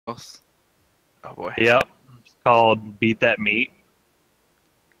both. Oh boy. Yep. It's called Beat That Meat.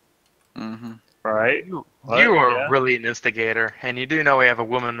 Mm-hmm. Right? You What? are Yeah. really an instigator, and you do know we have a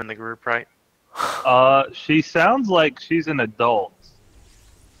woman in the group, right? She sounds like she's an adult.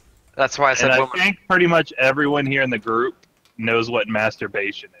 That's why I said And I woman. think pretty much everyone here in the group knows what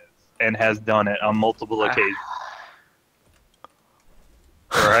masturbation is and has done it on multiple occasions.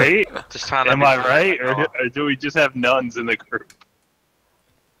 Right? Just trying to Am be I fair, right? that's all. Or do we just have nuns in the group?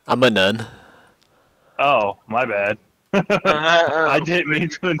 I'm a nun. Oh, my bad. I didn't mean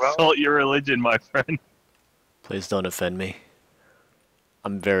to Well, insult your religion, my friend. Please don't offend me.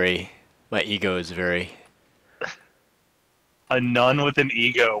 My ego is very... A nun with an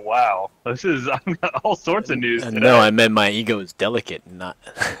ego. Wow. I've got all sorts of news today. No, I meant my ego is delicate, not...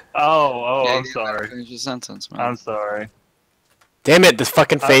 Oh, Yeah, I'm sorry. Finish your sentence, man. I'm sorry. Damn it, this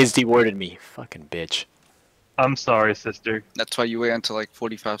fucking phase deworded me. Fucking bitch. I'm sorry, sister. That's why you wait until like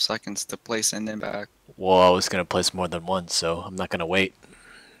 45 seconds to place and then back. Well, I was gonna place more than one, so I'm not gonna wait.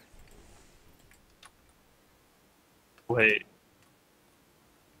 Wait.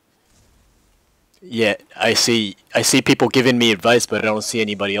 Yeah, I see people giving me advice, but I don't see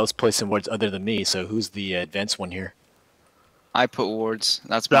anybody else placing words other than me, so who's the advanced one here? I put wards.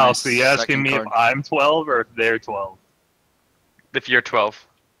 That's my So you asking me card. if I'm 12 or if they're 12? if you're 12.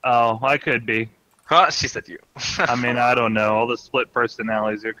 Oh, I could be. Huh? She said you. I mean, I don't know. All the split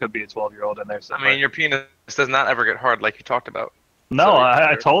personalities, there could be a 12-year-old in there I somewhere. mean, your penis does not ever get hard like you talked about. No, So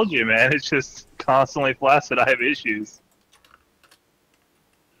I told you, man. It's just constantly flaccid. I have issues.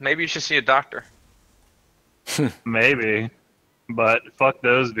 Maybe you should see a doctor. Maybe. But fuck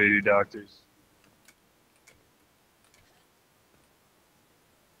those voodoo doctors.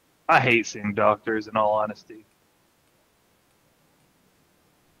 I hate seeing doctors, in all honesty.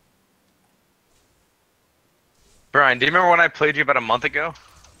 Brian, do you remember when I played you about a month ago?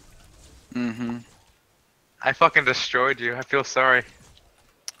 Mm-hmm. I fucking destroyed you. I feel sorry.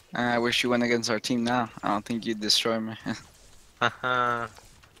 I wish you went against our team now. I don't think you'd destroy me. Hope you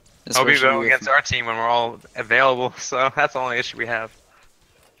Especially go if- against our team when we're all available, so that's the only issue we have.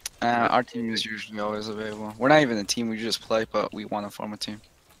 Our team is usually always available. We're not even a team, we just play, but we want to form a team.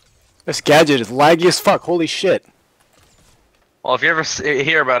 This gadget is laggy as fuck, holy shit. Well, if you ever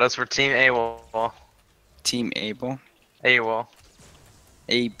hear about us, we're Team AWOL. Team Able. AWOL.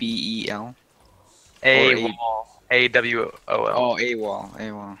 A-B-E-L. AWOL. AWOL. Oh, AWOL.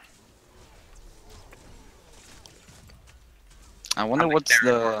 AWOL. I wonder I'm what's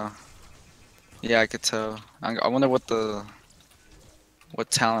very the... Yeah, I could tell. I wonder what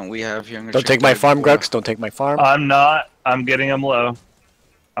talent we have here. Don't take my farm, Grux, don't take my farm. I'm not. I'm getting them low.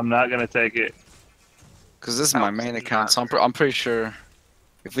 I'm not going to take it. Because this is my main account, so I'm pretty sure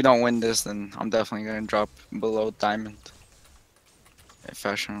if we don't win this, then I'm definitely going to drop below diamond.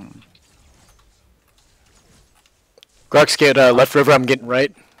 Fashion. Grux get left river, I'm getting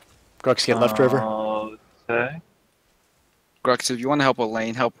right. Grux get left river. Okay. Grux, if you want to help a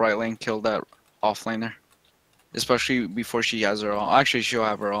lane, help right lane, kill that off laner. Especially before she has her ult. Actually, she'll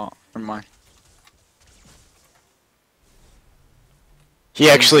have her ult. Never mind. He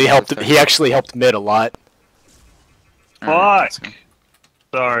actually helped mid a lot. Alright, Fuck.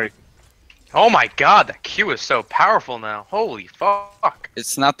 Sorry. Oh my god, that Q is so powerful now. Holy fuck.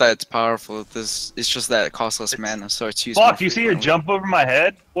 it's not that it's powerful. It's just that it costs less mana, so it's used. Fuck, more you see her frequently. jump over my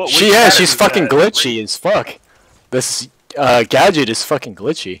head? What? She which is, gadget she's is fucking that? glitchy as fuck. This gadget is fucking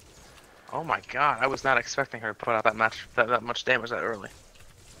glitchy. Oh my god, I was not expecting her to put out that much damage that early.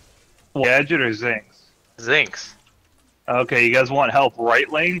 Gadget or ZINX? ZINX. Okay, you guys want help right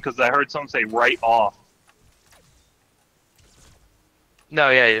lane? Because I heard someone say right off. No,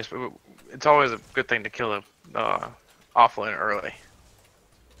 yeah, it's always a good thing to kill a offlane early.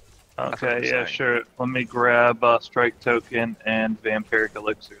 That's what I'm Okay, yeah, saying. sure. Let me grab Strike Token and Vampiric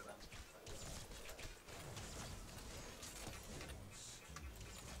Elixir then.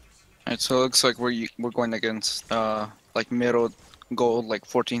 Alright, so it looks like we're going against like middle gold, like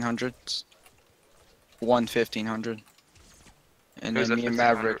 1400s, 1500, and Who's then at me and 1500?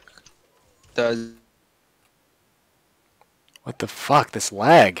 Maverick does. What the fuck, this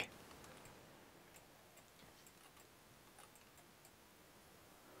lag?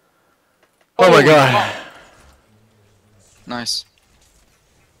 Oh my god. Nice.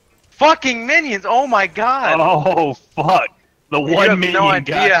 Fucking minions! Oh my god! Oh, fuck. The You one have minion no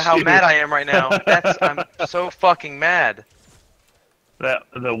idea got how you. mad I am right now. I'm so fucking mad.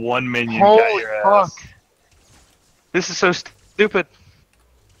 The one minion got Holy your fuck. ass. This is so stupid.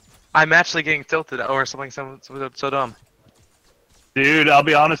 I'm actually getting tilted over something so dumb. Dude, I'll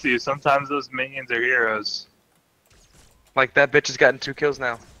be honest with you. Sometimes those minions are heroes. Like, that bitch has gotten 2 kills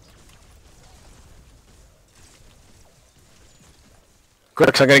now.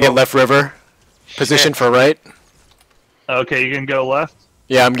 Grux, I'm gonna get left river. Position Shit. for right. Okay, you can go left.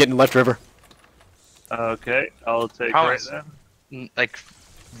 Yeah, I'm getting left river. Okay, I'll take Promise. right then. Like,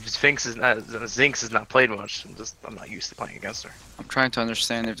 ZINX is not played much. I'm not used to playing against her. I'm trying to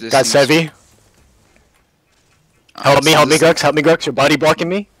understand if this. Got Sevi. Help me, Grux. Help me, Grux. Your body blocking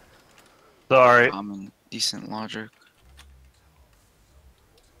me. Sorry. Common, decent logic.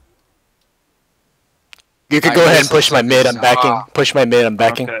 You could go ahead and push my mid. I'm backing. Push my mid. I'm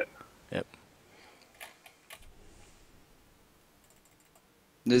backing. Okay. Yep.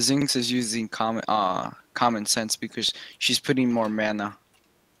 The ZINX is using common sense because she's putting more mana,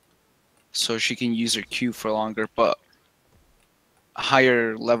 so she can use her Q for longer. But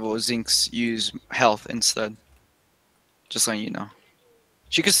higher level ZINX use health instead. Just letting you know.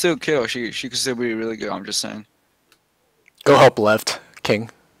 She could still kill. She could still be really good. I'm just saying. Go help left, King.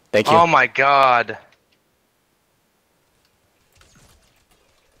 Thank you. Oh my god.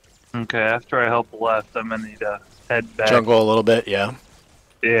 Okay, after I help left, I'm gonna need to head back. Jungle a little bit. Yeah.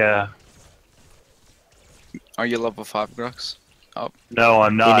 Yeah. Are you level 5, Grux? No,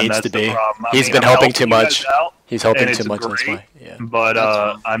 I'm not. He needs That's to be. the problem. He's been I'm helping too you guys much. out, He's helping and too it's much. That's great, why. Yeah. But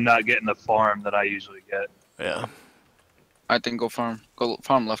That's fine. I'm not getting the farm that I usually get. Yeah. I think go farm. Go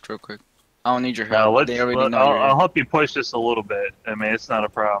farm left real quick. I don't need your No, help. They already know you're I'll help you push this a little bit. I mean, it's not a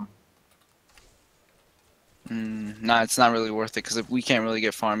problem. Nah, it's not really worth it because if we can't really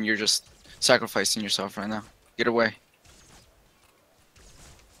get farm, you're just sacrificing yourself right now. Get away.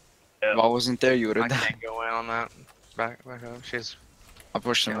 Yeah. If I wasn't there, you would I have died. can't go in on that. Back up. She's I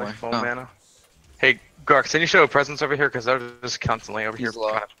pushed him away. like full No, mana. Hey, Gark, can you show a presence over here? Because they're just constantly over here. He's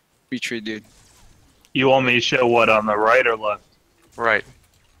low. Kind retreat, dude. You want me to show what on the right or left? of, right.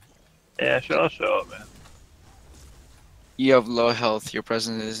 Yeah, I'll show it, man. You have low health. Your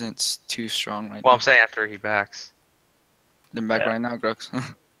presence isn't too strong right Well, now. I'm saying after he backs. Then back Yeah. right now, Grux.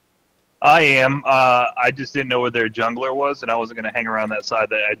 I am. I just didn't know where their jungler was, and I wasn't gonna hang around that side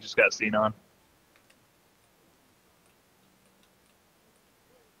that I just got seen on.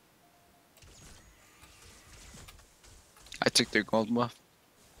 I took their gold buff.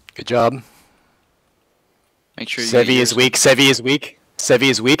 Good job. Make sure you. Sevi is weak. Sevi is weak. Sevi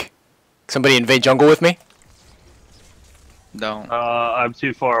is weak. Somebody invade jungle with me. Don't. I'm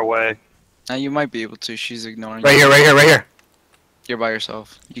too far away. Now you might be able to. She's ignoring Right you. here. Right here. Right here. You're by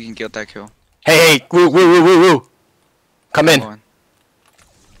yourself. You can get that kill. Hey, hey, woo, woo, woo, woo, woo. Come in. Go on.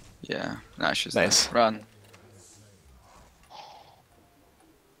 Yeah. Nah, she's Nice. there. Run.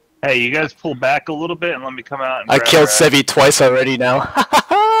 Hey, you guys pull back a little bit and let me come out. And I grab killed her ass. Sevi twice already now.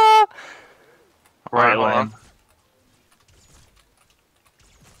 Right Hold on. lane.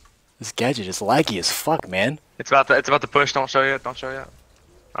 This gadget is laggy as fuck, man. It's about to push. Don't show yet. Don't show yet.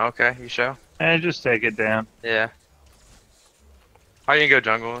 Okay, you show. And just take it down. Yeah. How you can go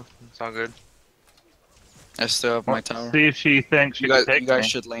jungle? It's all good. I still have my tower. See if she thinks she You guys, can take you guys me.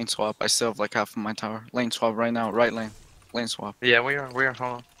 should lane swap. I still have like half of my tower. Lane swap right now. Right lane. Lane swap. Yeah, we are. We are.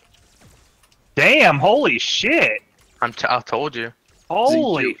 Hold on. Damn! Holy shit! I told you.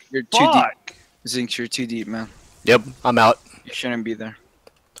 Holy you're too deep. fuck! ZINX, you're too deep, man. Yep, I'm out. You shouldn't be there.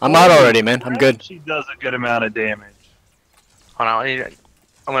 I'm out already, man. I'm good. She does a good amount of damage. Hold on.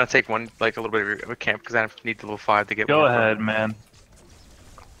 I'm gonna take one like a little bit of a camp because I need the level 5 to get. Go more ahead, man.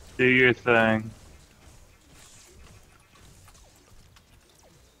 Do your thing.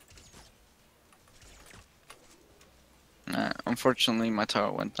 Unfortunately, my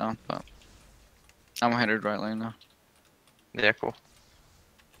tower went down, but I'm headed right lane now. Yeah, cool.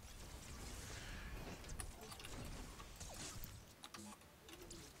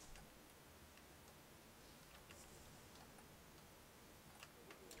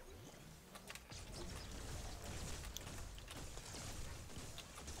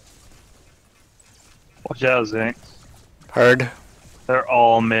 Watch out, ZINX. Heard. They're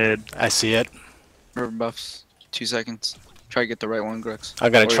all mid. I see it. River buffs. 2 seconds. Try to get the right one, Grux.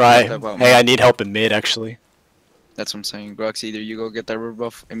 I'm gonna Or you try. get that buff. Hey, I need help in mid, actually. That's what I'm saying. Grux, either you go get that river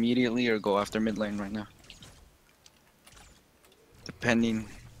buff immediately or go after mid lane right now.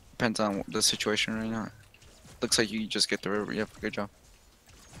 Depends on the situation right now. Looks like you just get the river. Yep, good job.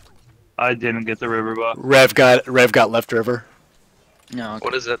 I didn't get the river buff. Rev got left river. No, okay.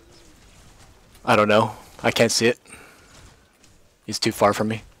 What is it? I don't know. I can't see it. He's too far from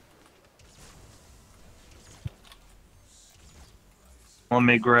me. Let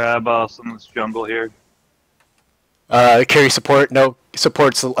me grab some of this jungle here. Carry support. No,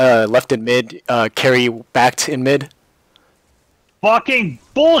 support's left in mid. Carry backed in mid. Fucking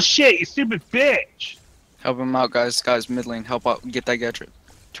bullshit, you stupid bitch! Help him out, guys. Guys, mid lane. Help out. Get that gadget.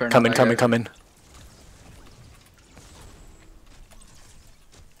 Turn on Coming, that coming, gadget. coming.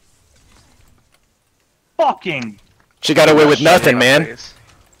 fucking. She got away with Shut nothing, your man. face.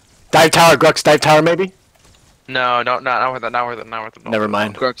 Dive tower, Grux, dive tower, maybe? No, not worth it. Not worth it. Not worth it. Never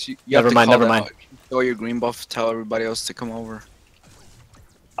mind. Grux, you Never have to mind, call never that mind. out. Throw your green buff. Tell everybody else to come over.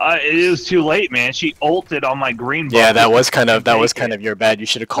 It was too late, man. She ulted on my green buff. Yeah, that was kind of Take it. your bad. You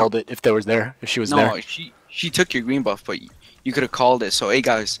should have called it if she was there. No, she took your green buff, but you could have called it. So hey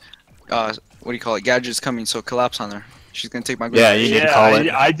guys, what do you call it? Gadget's coming, so collapse on her. She's gonna take my green Yeah, buff. you need to call it.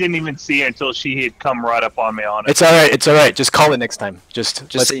 I didn't even see it until she had come right up on me on it. It's alright, it's alright. Just call it next time. Just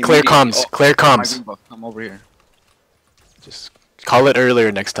let's say clear immediately, comms. "Oh, Clear my comms. green buff, come over here. Just call it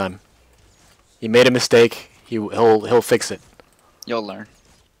earlier next time. He made a mistake. He'll fix it. You'll learn.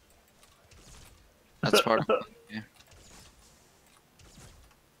 That's part of it. Yeah.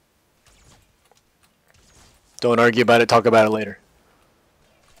 Don't argue about it. Talk about it later.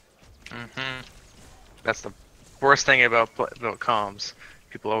 That's the worst thing about comms.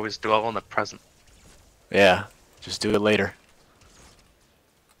 People always dwell on the present. Yeah, just do it later.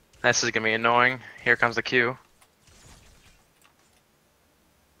 This is gonna be annoying. Here comes the queue.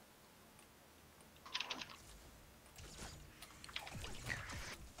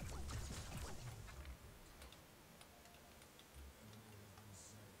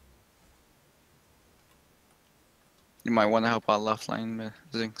 You might want to help out left lane,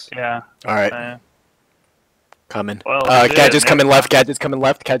 ZINX. Yeah. All right, coming. Well, that's it. Gadget's coming left. Gadget's coming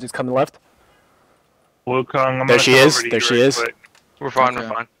left. Gadget's coming left. Wukong, I'm There gonna she come is, over to there you she real is. quick. We're fine. Okay.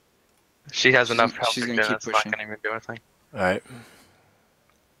 We're fine. She has enough help. she's to gonna do keep this, so pushing. I can't even do anything. All right.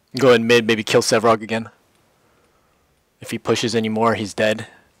 Go in mid. Maybe kill Sevrog again. If he pushes anymore, he's dead.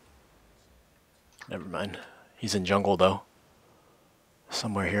 Never mind. He's in jungle though.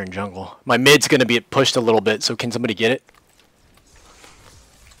 Somewhere here in jungle. My mid's gonna be pushed a little bit. So can somebody get it?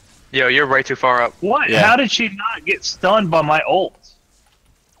 Yo, you're way too far up. What? Yeah. How did she not get stunned by my ult?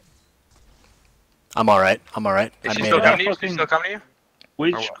 I'm all right. I'm all right. Is I she made still it out. coming to you? She's still coming to you?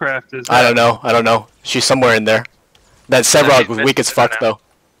 Witchcraft is. I don't know. I don't know. She's somewhere in there. That Sevrog she's was missing weak as it fuck now. though.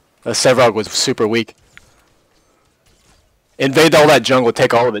 That Sevrog was super weak. Invade all that jungle.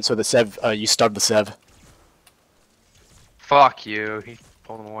 Take all of it. So the Sev, you stub the Sev. Fuck you. He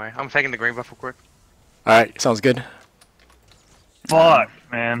pulled him away. I'm taking the green buff real quick. All right. Sounds good. Fuck,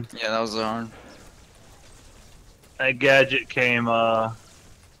 man. Yeah, that was the arm. That gadget came.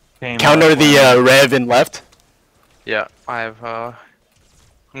 Counter the Rev in left. Yeah, I have.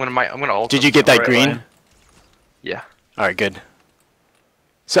 I'm gonna ult. Did him. you get that right green? lane. Yeah, All right. Good.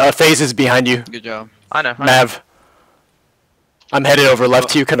 So FaZe is behind you. Good job. I know. Mav. I'm headed over left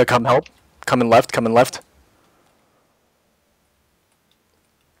to you. Can I come help? Coming left. Coming left.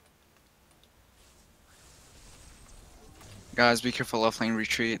 Guys, be careful left lane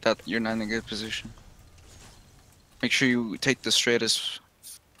retreat. That you're not in a good position. Make sure you take the straightest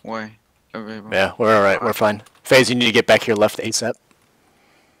way available. Yeah, we're all right. We're fine. FaZe, you need to get back here left ASAP.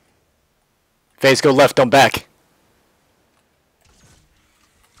 FaZe, go left. Don't back.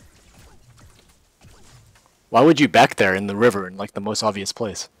 Why would you back there in the river in like the most obvious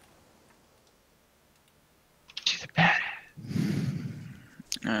place? She's a bad.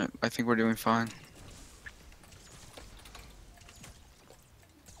 Alright, I think we're doing fine.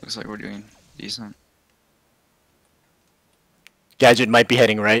 Looks like we're doing decent. Gadget might be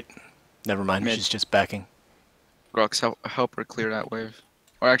heading right. Never mind. Mid. She's just backing. Grox, help her clear that wave.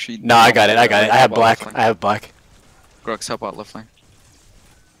 Or actually, No, I got it. I got it. I have help out left black. lane. I have black. Grox, help out left lane.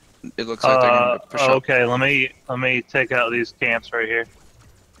 It looks like they're gonna push up. Okay, let me take out these camps right here.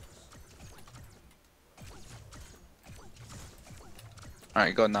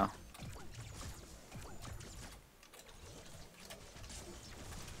 Alright, go now.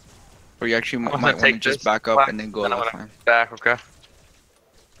 Or you actually I'm might gonna want to take just this back up black, and then go then I'm left gonna- lane. Back, okay.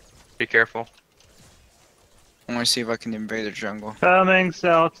 Be careful. I want to see if I can invade the jungle. Coming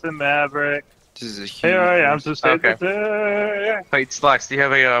south to Maverick. This is a huge. Here I am to save Okay. the day. Wait, Slacks, do you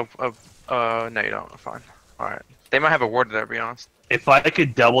have no, you don't. Fine. Alright. They might have a ward there, to be honest. If I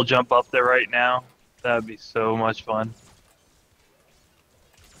could double jump up there right now, that'd be so much fun.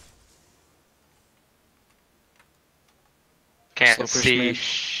 Can't Slow push see mid.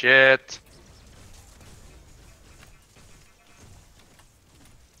 shit.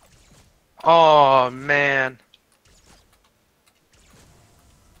 Oh, man.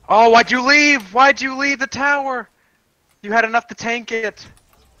 Oh, why'd you leave? Why'd you leave the tower? You had enough to tank it.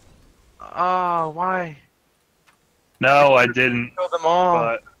 Oh, why? No, I didn't. Kill them all.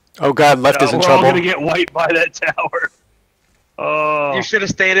 But Oh god, left is in we're all trouble. gonna get wiped by that tower. Oh, You should have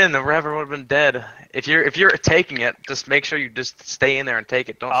stayed in. The Rever would have been dead. If you're taking it, just make sure you just stay in there and take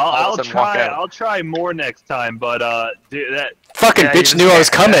it. Don't all I'll of a sudden walk try. out. I'll try more next time. But dude, that Fucking Yeah, you bitch just knew I was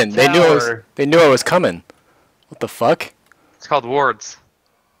can't- coming. that They knew I was. tower- They knew I was coming. What the fuck? It's called wards.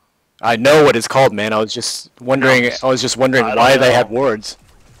 I know what it's called, man. I was just wondering. I was just wondering I why don't they know. had wards.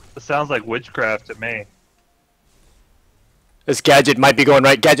 It sounds like witchcraft to me. This gadget might be going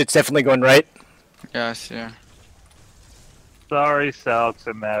right. Gadget's definitely going right. Yes, yeah. Sorry, Salks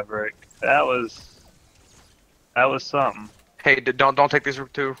and Maverick. That was something. Hey, don't take these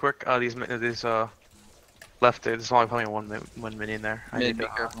too quick. These left. There's only one minion there. I Mid, need be to.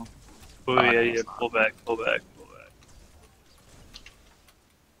 careful. Oh yeah, pull back.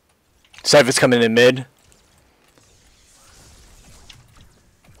 Cypher's coming in mid.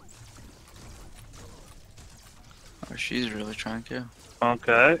 Oh, she's really trying to.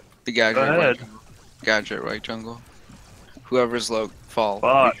 Okay. The gadget, Go right ahead. jungle. Gadget, right jungle. Whoever's low, fall.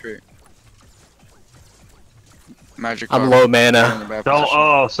 Fuck. Retreat. Magic. I'm bar. low You're in mana. the bad Don't. position.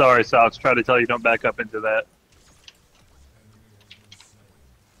 Oh, sorry, Salks. Try to tell you don't back up into that.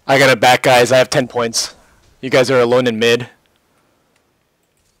 I got a back, guys. I have 10 points. You guys are alone in mid.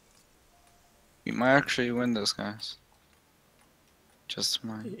 We might actually win this, guys. Just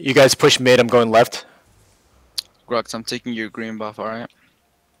mine. You guys push mid. I'm going left. Grux, I'm taking your green buff, alright?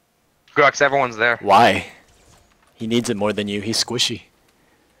 Grux, everyone's there. Why? He needs it more than you. He's squishy.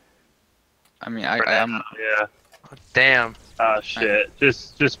 I mean, I'm. Yeah. Damn. Oh shit.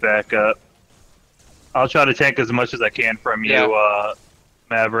 Just back up. I'll try to tank as much as I can from you, Yeah.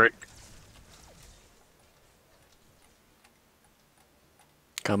 Maverick.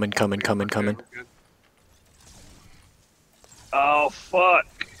 Coming. Oh fuck.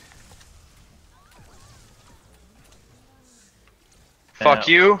 Fuck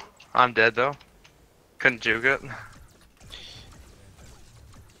you. I'm dead though. Couldn't juke it.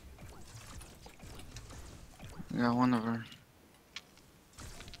 Yeah, one of her.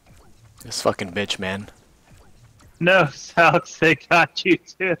 This fucking bitch, man. No, Salks, they got you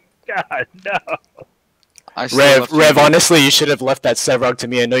too. God, no. I still left Rev, you. honestly, you should have left that Sevrog to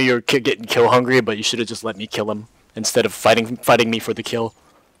me. I know you're getting kill hungry, but you should have just let me kill him instead of fighting me for the kill.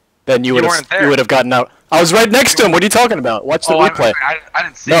 Then you would weren't there. have gotten out. I was right next to him. What are you talking about? Watch the replay. I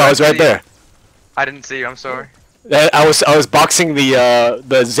didn't see No, you. I was right there. I didn't see you. I'm sorry. I was boxing the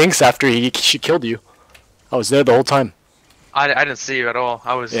ZINX after she killed you. I was there the whole time. I didn't see you at all.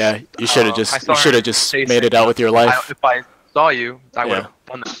 I was. Yeah, you should have I just saw her just chasing. made it out with your life. If I saw you, I would Yeah. have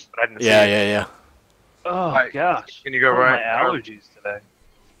won this, but I didn't see you. Yeah. Oh Alright, gosh. Can you go What are right? my allergies today.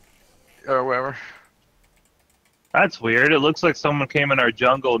 Or whatever. That's weird. It looks like someone came in our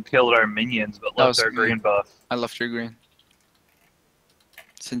jungle and killed our minions, but That left was our me. green buff. I left your green.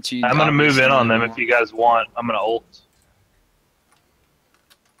 Since you. I'm gonna move in obviously on them know- if you guys want. I'm gonna ult.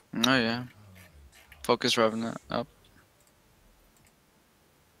 Oh yeah. Focus Revenant up.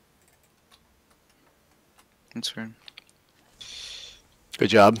 That's weird. Good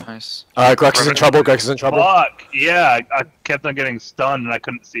job. Nice. Grux is in trouble. Fuck! Yeah, I kept on getting stunned and I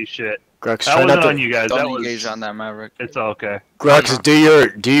couldn't see shit. Grux, That try not wasn't to. on you guys. That Don't was. engage on that Maverick. It's okay. Grux, do your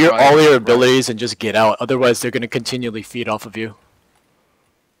Right, all your right. abilities and just get out. Otherwise, they're gonna continually feed off of you.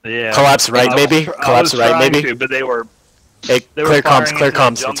 Yeah. Collapse right, I was maybe. tr- I Collapse was right, trying maybe. to, but they were. Hey, They were clear firing comms. Clear into the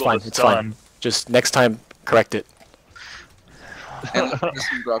comms. It's jungle fine. with It's fine. stun. Just next time, correct it. And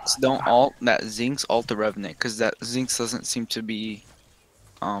listen, Grux, don't alt that ZINX, alt the Revenant, because that ZINX doesn't seem to be.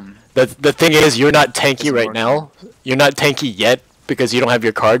 The thing is, you're not tanky Doesn't right work. now. You're not tanky yet because you don't have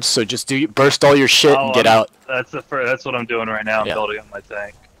your cards. So just burst all your shit and get out. That's that's what I'm doing right now. I'm Yeah. building up my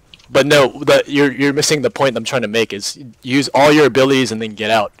tank. But no, you're missing the point I'm trying to make. Is use all your abilities and then get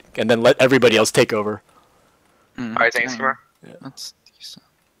out, and then let everybody else take over. Alright, thanks, Summer. That's decent.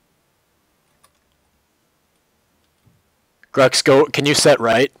 Grux, go. Can you set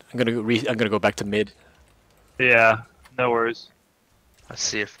right? I'm gonna go back to mid. Yeah. No worries. Let's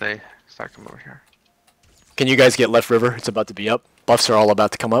see if they start coming over here. Can you guys get left river? It's about to be up. Buffs are all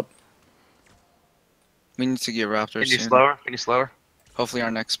about to come up. We need to get Raptors Can you soon. slower? Can you slower? Hopefully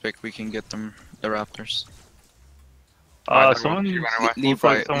our next pick we can get them the Raptors. Alright, Someone. everyone, you run away. Leave Looks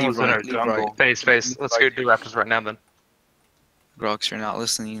like right, someone was leave in our right, leave jungle. right. Face. Let's go do Raptors right now then. Grux, you're not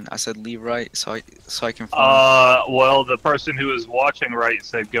listening. I said leave right so I can follow. Well, the person who was watching right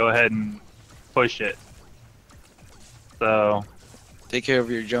said go ahead and push it. So Take care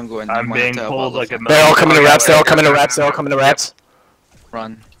of your jungle and you I'm might have being to help pulled out like a. Left. They're all coming to Oh, yeah, rats. They're all right. coming to rats. They're all coming to rats.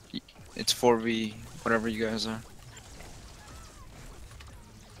 Run. It's 4v, whatever you guys are.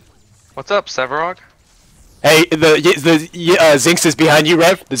 What's up, Severog? Hey, the ZINX is behind you,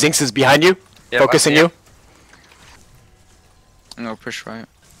 Rev. The ZINX is behind you. Yep, Focusing I see you. him. I'm gonna push right.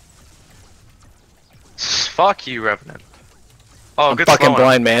 Fuck you, Revenant. Oh, I'm good fucking slowing.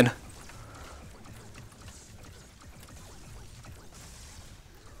 blind, man.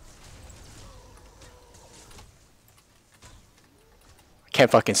 can't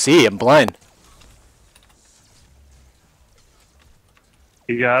fucking see. I'm blind.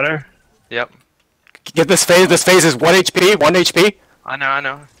 You got her? Yep. Get this phase. This phase is 1 HP. 1 HP. I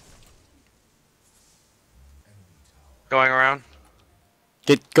know. Going around.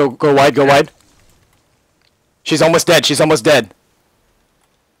 Go wide. Go wide. She's almost dead. She's almost dead.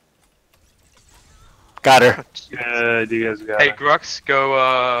 Got her. Good, you guys got Hey, her. Grux, go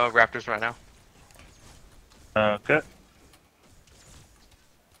Raptors right now. Okay.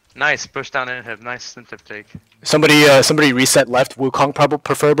 Nice, push down inhib. Nice inhib take. Somebody reset left. Wukong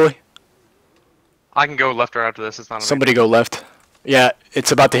preferably. I can go left or after this. It's not. Somebody go left. Yeah,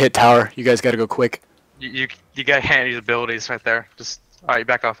 it's about to hit tower. You guys gotta go quick. You got handy abilities right there. Just alright,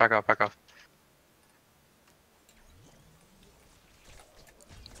 back off.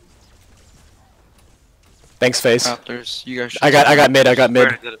 Thanks, phase. Raptors, you guys. I got mid.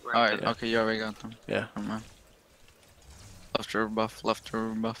 Alright, did it, Alright, did it. okay, you already got them. Yeah. Never mind. Left river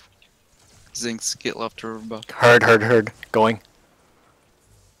buff. ZINX, get left river buff. Heard. Going.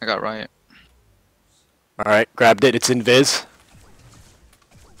 I got Riot. Alright, grabbed it. It's invis.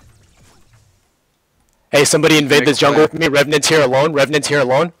 Hey, somebody invade this jungle with me. Revenant's here alone.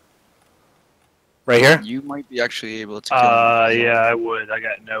 Right here. You might be actually able to kill him. Yeah, I would. I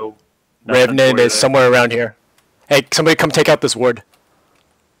got no. Revenant is somewhere around here. Hey, somebody come take out this ward.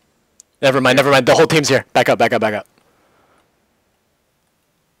 Never mind. The whole team's here. Back up.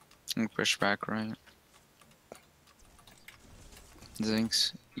 And push back right.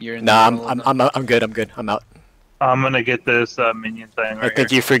 ZINX, you're in Nah, the middle of I'm good. I'm out. I'm gonna get this minion thing right I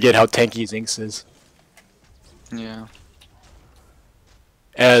think here. you forget how tanky ZINX is. Yeah.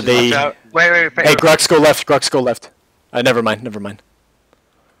 Watch out. Wait. Hey, Grux, go left. Never mind.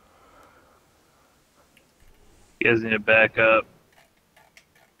 You guys need to back up.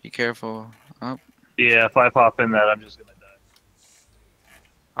 Be careful. Up. Yeah, if I pop in that, I'm just gonna die.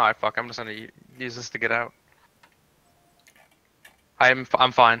 Alright, fuck. I'm just gonna use this to get out. I'm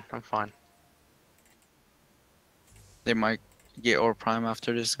fine. They might get Ore Prime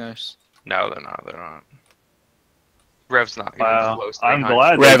after this, guys. No, they're not. Rev's not. even Wow, close to I'm behind.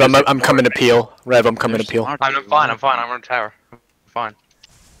 glad. Rev, they just I'm coming to peel. Rev, I'm coming to peel. I'm fine. I'm on tower. I'm fine.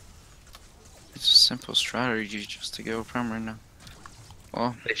 It's a simple strategy just to get Ore Prime right now.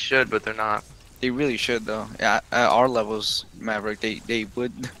 Well, They should, but they're not. they really should though. Yeah, at our levels, Maverick, they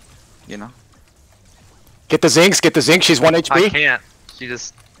would, you know. Get the ZINX. She's 1 I HP. can't. She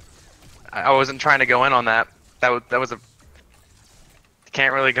just. I wasn't trying to go in on that. That was a.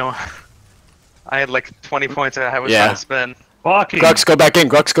 Can't really go. I had like 20 points that I was trying to spend. Fucking. Grux, go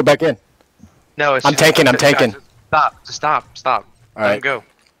back in. No, it's I'm just- tanking. Stop. All Let right. him go.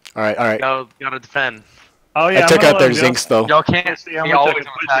 All right. Y'all gotta defend. Oh yeah, I took I'm out gonna their let him ZINX though. Y'all can't. See how He much I always can is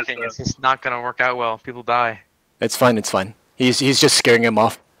push this attacking. stuff. It's just not gonna work out well. People die. It's fine. He's just scaring him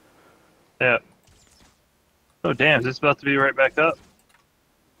off. Yeah. Oh damn, is this about to be right back up?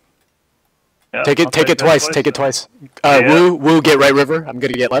 Yeah, Take I'll it that twice. Yeah. Woo, get right river. I'm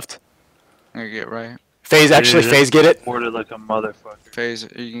gonna get left. I'm gonna get right. Phase, actually, Dude, Phase, get it. Warded like a motherfucker. Phase,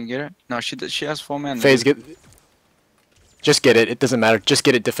 you can get it? No, she has full mana. Phase, just get it. It doesn't matter. Just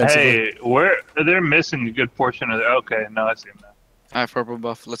get it defensively. Hey, they're missing a good portion of their. Okay, no, I see them now. Alright, purple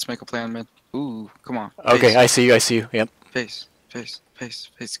buff. Let's make a play on mid. Ooh, come on. Okay, I see you. Yep. Phase,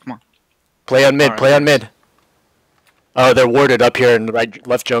 come on. Play on mid. Alright. Oh, they're warded up here in the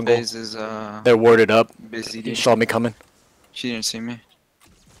left jungle. Phase is They're warded up. busy. He saw me coming. She didn't see me.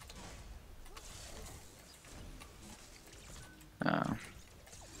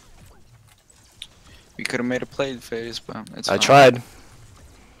 We could have made a play phase, but it's I fine. tried.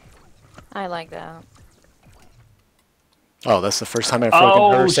 I like that. Oh, that's the first time I've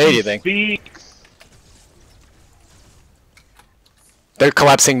fucking heard her say she anything. speaks. They're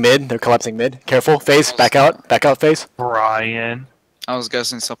collapsing mid. Careful, Phase. Back out, Phase. Brian. I was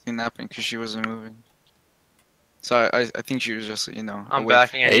guessing something happened because she wasn't moving. So I think she was just, you know. I'm away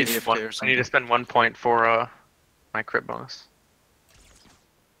backing. from I need, AFK one, or I need something. to spend 1 point for my crit bonus.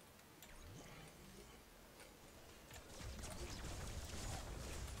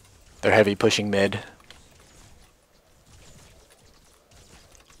 They're heavy pushing mid.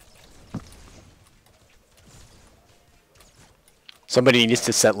 Somebody needs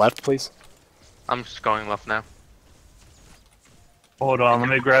to set left, please. I'm just going left now. Hold on, let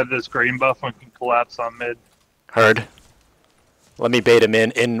me grab this green buff and can collapse on mid. Heard. Let me bait him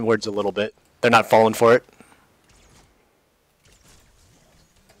inwards a little bit. They're not falling for it.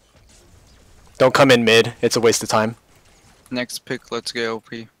 Don't come in mid. It's a waste of time. Next pick, let's get OP.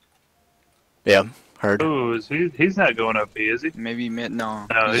 Yeah, heard. Ooh, he's not going OP, is he? Maybe mid. No.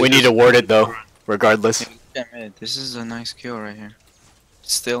 No, We need to ward it though, regardless. Yeah, mid. This is a nice kill right here.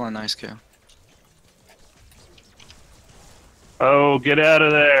 Still a nice kill. Oh, get out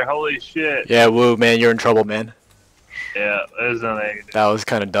of there! Holy shit! Yeah, woo, man, you're in trouble, man. Yeah, there's nothing I can do. That was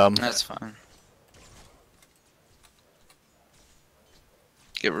kind of dumb. That's fine.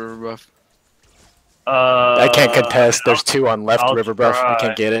 Get river buff. I can't contest. There's two on left I'll river buff. I try.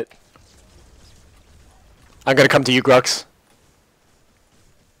 can't get it. I'm gonna come to you, Grux.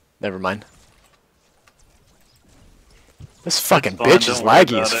 Never mind. This fucking fine, bitch is don't worry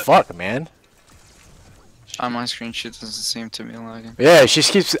laggy as about it. fuck, man. On my screen, shit doesn't seem to be lagging. Yeah, she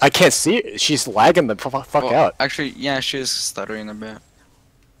keeps. I can't see it. She's lagging the fuck Well, out. Actually, yeah, she is stuttering a bit.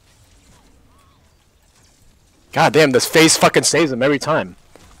 God damn, this face fucking saves him every time.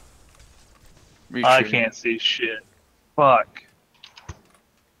 I Retreat. can't see shit. Fuck.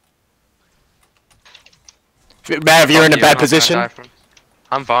 Mav, you're in a Fuck you, bad I'm not gonna position. die from-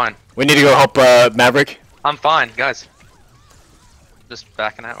 I'm fine. We need to go help Maverick. I'm fine, guys. Just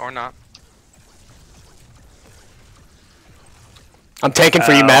backing out or not. I'm tanking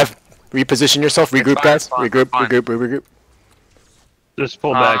for you, Ow. Mav. Reposition yourself. Regroup, fine, guys. it's fine, Regroup, it's fine. regroup. Just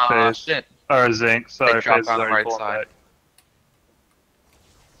pull back, phase. Shit. Or ZINX. Sorry, drop phase is on the already right pulling side. back.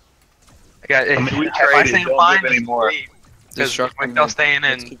 Yeah, if, I mean, we if I traded, stay don't fine, give any just more. leave. Because Destruct when them, y'all man. staying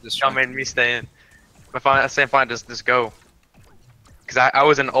Let's in, keep y'all destructing. made me stay in. If I stay fine, just go. Because I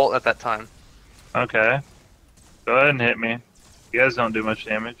was in ult at that time. Okay. Go ahead and hit me. You guys don't do much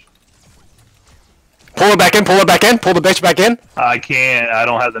damage. Pull it back in. Pull it back in. Pull the bitch back in. I can't. I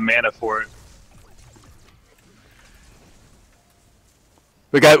don't have the mana for it.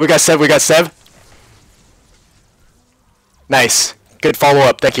 We got Sev. We got Sev. Nice. Good follow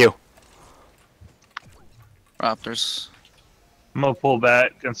up. Thank you. Raptors. I'm gonna pull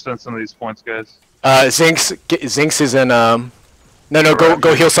back and spend some of these points, guys. Zinx is in. No,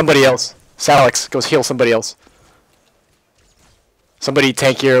 go heal somebody else. Salix, go heal somebody else. Somebody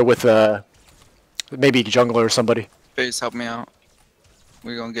tankier with maybe jungler or somebody. Phase, help me out.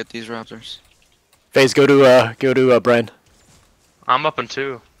 We gonna get these raptors. FaZe, go to Brian. I'm up in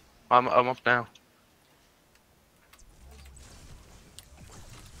 2. I'm up now.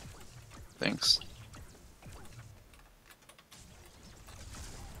 Thanks.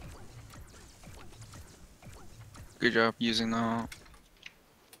 Good job using the.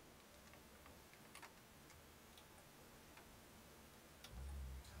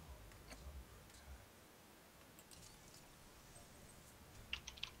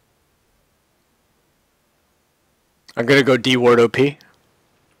 I'm gonna go D ward OP.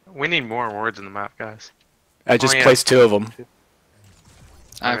 We need more words in the map, guys. I just yeah. placed 2 of them.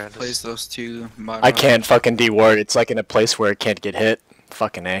 I've Okay, placed those two. I can't fucking D ward. It's like in a place where it can't get hit.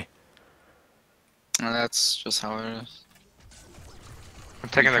 Fucking A. And that's just how it is. I'm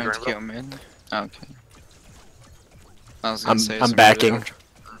taking the You trying to green. kill mid? Okay. I was gonna say I'm some backing. really-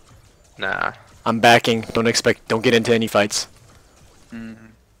 Nah. I'm backing. Don't get into any fights Mm,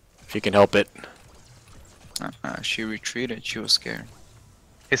 if you can help it. she retreated. She was scared.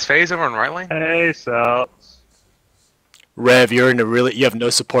 Is FaZe over on right lane? Hey, Salts. Rev, you have no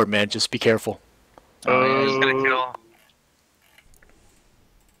support, man. Just be careful. Oh, yeah, Just gonna kill.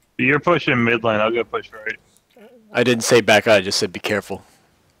 You're pushing mid lane. I'll go push right. I didn't say back out. I just said be careful.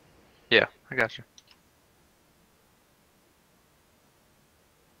 Yeah, I got you.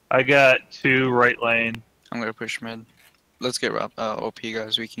 I got 2 right lane. I'm gonna push mid. Let's get OP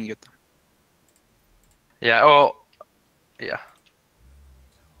guys. We can get them. Yeah. Oh. Yeah.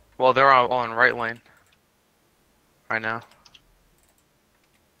 Well, they're all on right lane. Right now.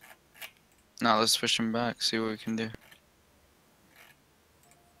 Now let's push them back. See what we can do.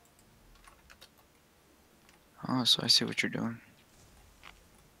 Oh, so I see what you're doing.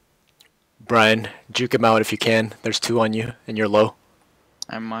 Brian, juke him out if you can. There's 2 on you, and you're low.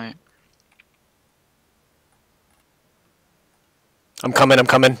 I might. I'm coming.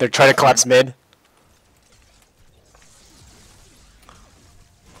 They're trying to collapse mid.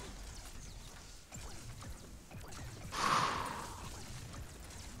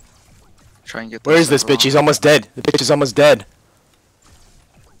 Try and get. Where is this bitch? He's almost dead. The bitch is almost dead.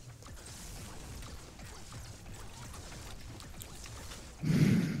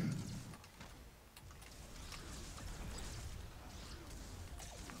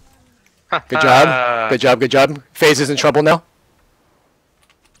 Good job. Good job. FaZe is in trouble now.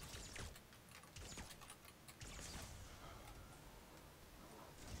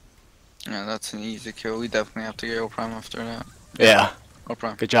 Yeah, that's an easy kill. We definitely have to get O prime after that. Yeah. O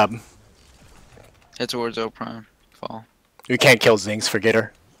prime. Good job. Head towards O prime. Fall. We can't kill Zinx. Forget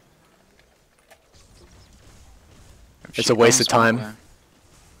her. If It's she a waste of comes my time. way.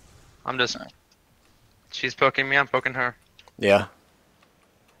 I'm just. Alright. She's poking me. I'm poking her. Yeah.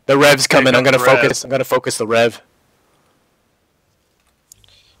 The Rev's coming. I'm comes gonna the Rev. focus. I'm gonna focus the Rev.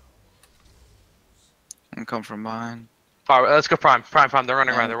 And come from behind. Alright, let's go prime. Prime. They're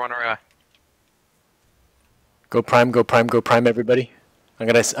running around. They're running around. Go prime. Go prime. Go prime. Everybody. I'm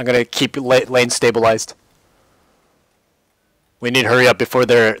gonna keep lane stabilized. We need to hurry up before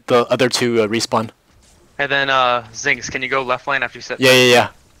the other two respawn. And then ZINX, can you go left lane after you set? Yeah.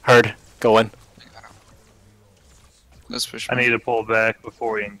 Heard. Go in. Let's push. I need to pull back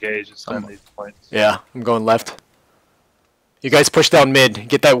before we engage and spend these points. Yeah, I'm going left. You guys push down mid.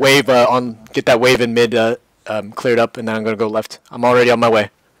 Get that wave Get that wave in mid cleared up, and then I'm gonna go left. I'm already on my way.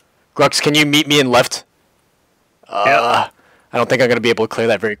 Grux, can you meet me in left? I don't think I'm gonna be able to clear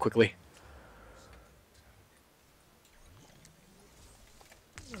that very quickly.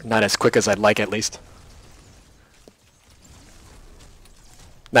 Not as quick as I'd like, at least.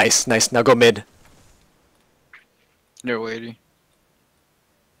 Nice. Now go mid. They're waiting.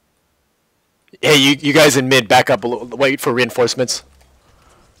 Hey, you guys in mid, back up a little. Wait for reinforcements.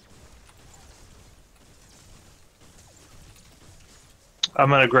 I'm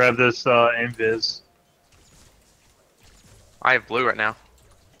gonna grab this invis. I have blue right now.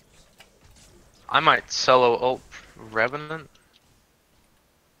 I might solo ult Revenant.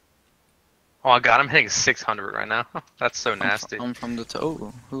 Oh god, I'm hitting 600 right now. That's so nasty. I'm from the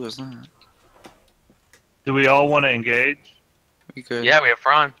toe. Who was that? Do we all want to engage? We could. Yeah, we have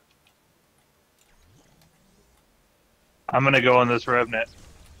prime. I'm gonna go on this Revenant.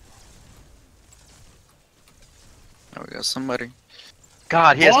 Oh, we got somebody.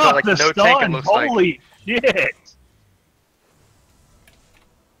 God, he has got like the no stun! tank, it looks like. Holy shit!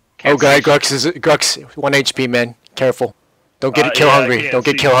 Oh, guy, Grux, 1 HP, man. Careful. Don't get kill hungry. Don't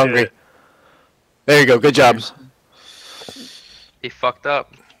get kill hungry. There you go. Good job. He fucked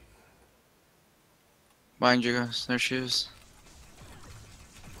up. Behind you guys. There she is.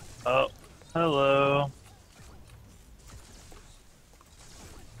 Oh, hello.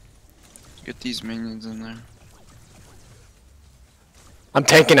 Get these minions in there. I'm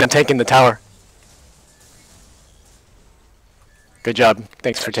tanking the tower. Good job.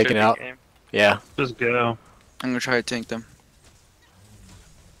 Thanks for taking it out. Game. Yeah. Just go. I'm gonna try to tank them.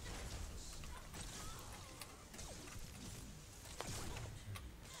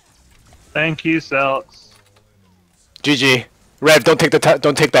 Thank you, Celts. GG. Rev, don't take the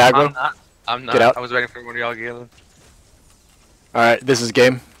aggro. I'm not. Get out. I was waiting for one of y'all to get in. All right, this is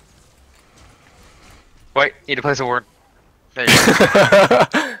game. Wait, need to place a word. There you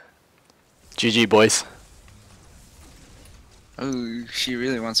go. GG, boys. Oh, she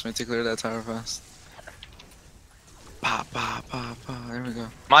really wants me to clear that tower fast. Pa. There we go.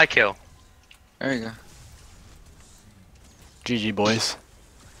 My kill. There you go. GG, boys.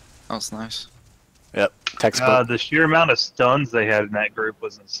 That was nice. Yep. Textbook. The sheer amount of stuns they had in that group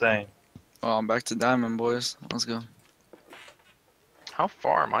was insane. Well, I'm back to diamond, boys. Let's go. How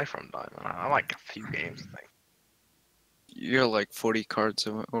far am I from diamond? I'm like a few games, I think. You're like 40 cards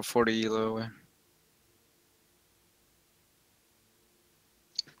away, or 40 elo away.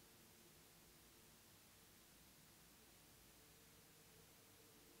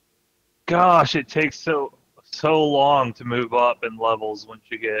 Gosh, it takes so long to move up in levels once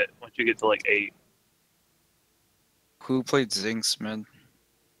you get to like 8. Who played ZINX, man?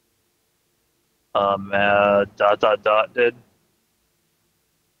 Did.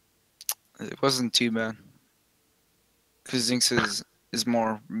 It wasn't too bad. Cause ZINX is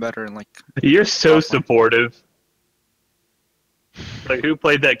more better and like. You're so supportive. Like, who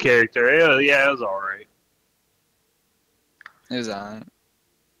played that character? Yeah, it was alright. It was alright.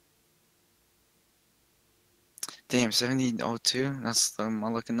 Damn, 1702? That's my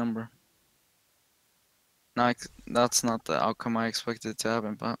lucky number. No, that's not the outcome I expected to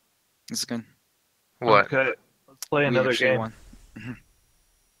happen, but it's good. What? Okay, let's play We another actually game. won.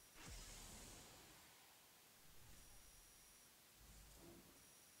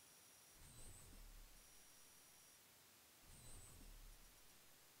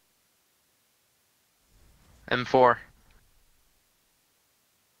 M4.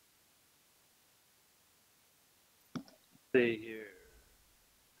 See here.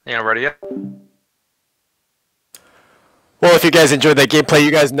 Yeah, ready yet? Well, if you guys enjoyed that gameplay,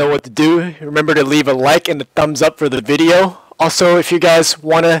 you guys know what to do. Remember to leave a like and a thumbs up for the video. Also, if you guys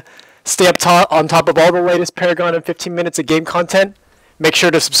want to stay on top of all the latest Paragon and 15 minutes of game content, make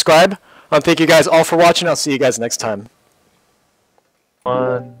sure to subscribe. Thank you guys all for watching. I'll see you guys next time.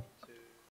 1.